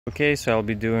Okay, so I'll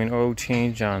be doing oil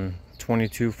change on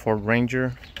 22 Ford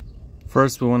Ranger.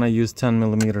 First, we want to use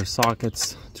 10mm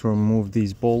sockets to remove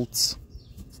these bolts.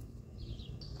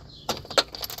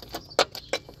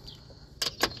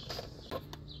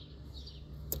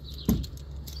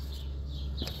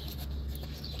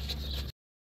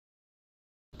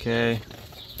 Okay,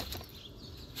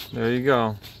 there you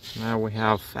go. Now we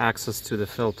have access to the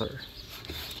filter.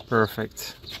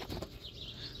 Perfect.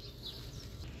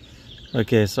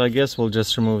 Okay, so I guess we'll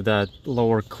just remove that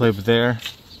lower clip there.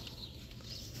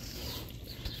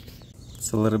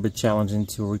 It's a little bit challenging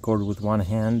to record with one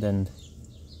hand, and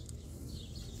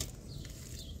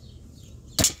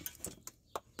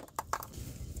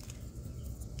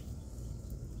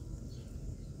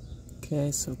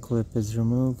okay, so clip is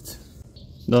removed.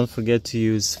 Don't forget to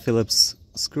use Phillips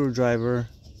screwdriver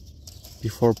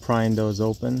before prying those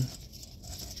open.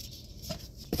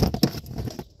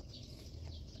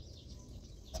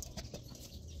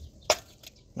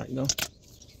 There you go.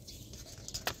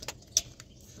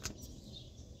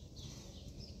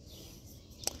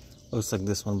 Looks like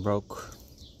this one broke.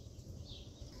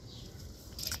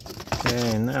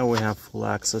 Okay, now we have full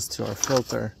access to our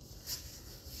filter.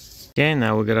 Okay,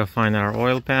 now we gotta find our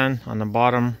oil pan on the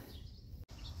bottom.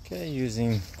 Okay,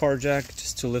 using car jack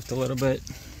just to lift a little bit.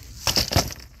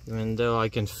 Even though I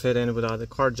can fit in without the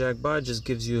car jack, but it just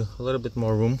gives you a little bit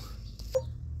more room.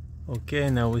 Okay,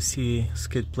 now we see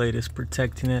skid plate is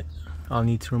protecting it. I'll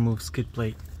need to remove skid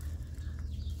plate.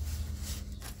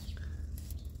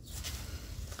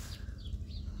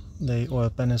 The oil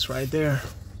pan is right there.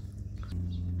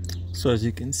 So as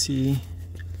you can see,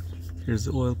 here's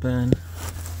the oil pan.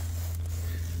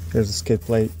 Here's the skid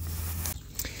plate.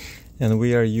 And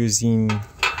we are using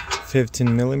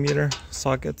 15mm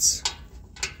sockets.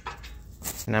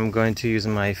 And I'm going to use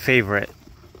my favorite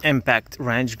impact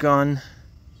wrench gun.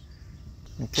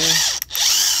 Okay.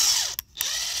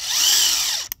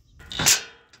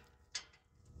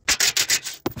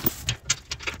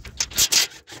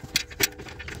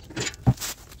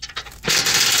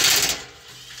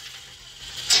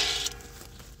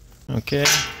 Okay.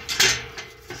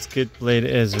 Skid plate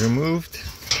is removed.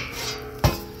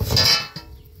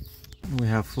 We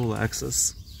have full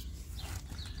access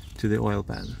to the oil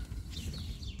pan.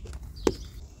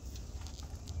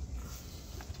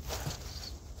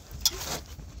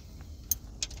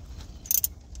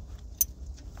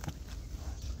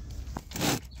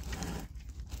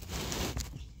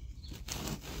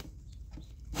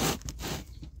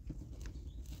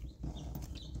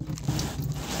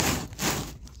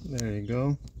 There you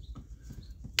go.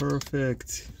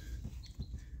 Perfect.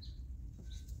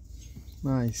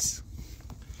 Nice.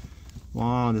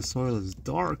 Wow, the soil is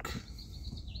dark.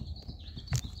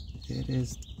 It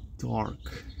is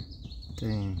dark.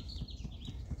 Dang.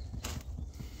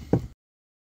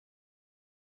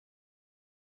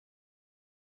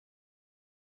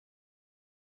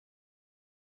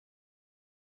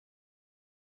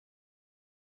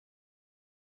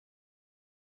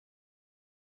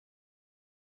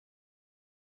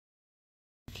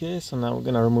 Okay, so now we're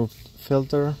gonna remove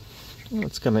filter.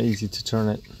 It's kind of easy to turn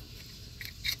it.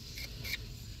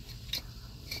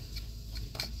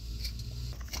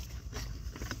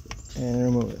 And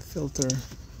remove the filter.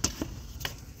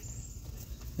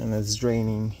 And it's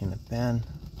draining in a pan.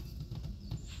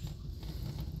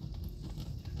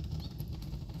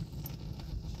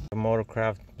 A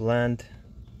Motorcraft blend.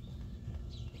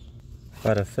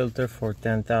 Got a filter for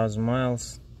 10,000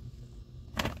 miles.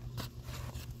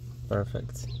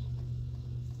 Perfect.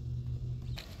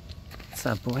 What's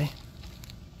up, boy?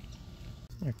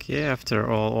 Okay,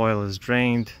 after all oil is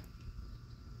drained,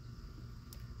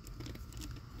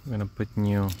 I'm gonna put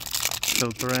new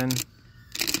filter in.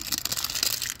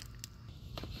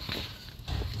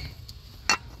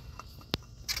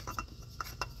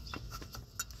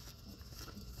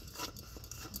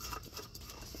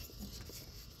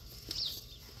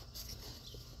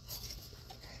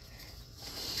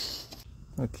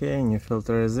 Okay, new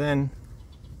filter is in.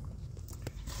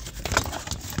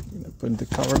 I'm gonna put the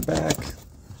cover back.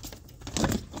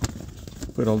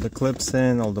 Put all the clips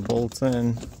in, all the bolts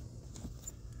in.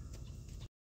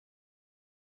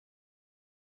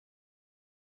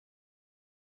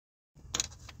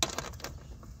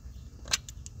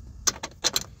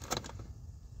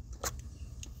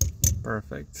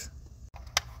 Perfect.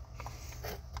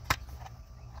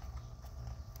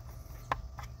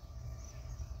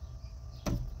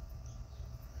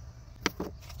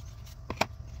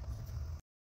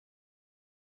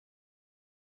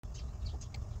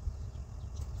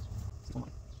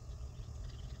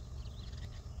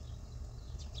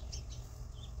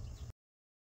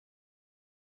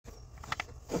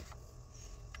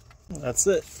 That's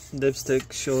it.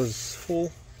 Dipstick shows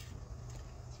full.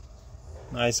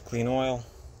 Nice clean oil.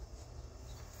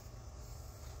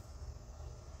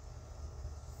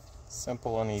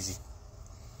 Simple and easy.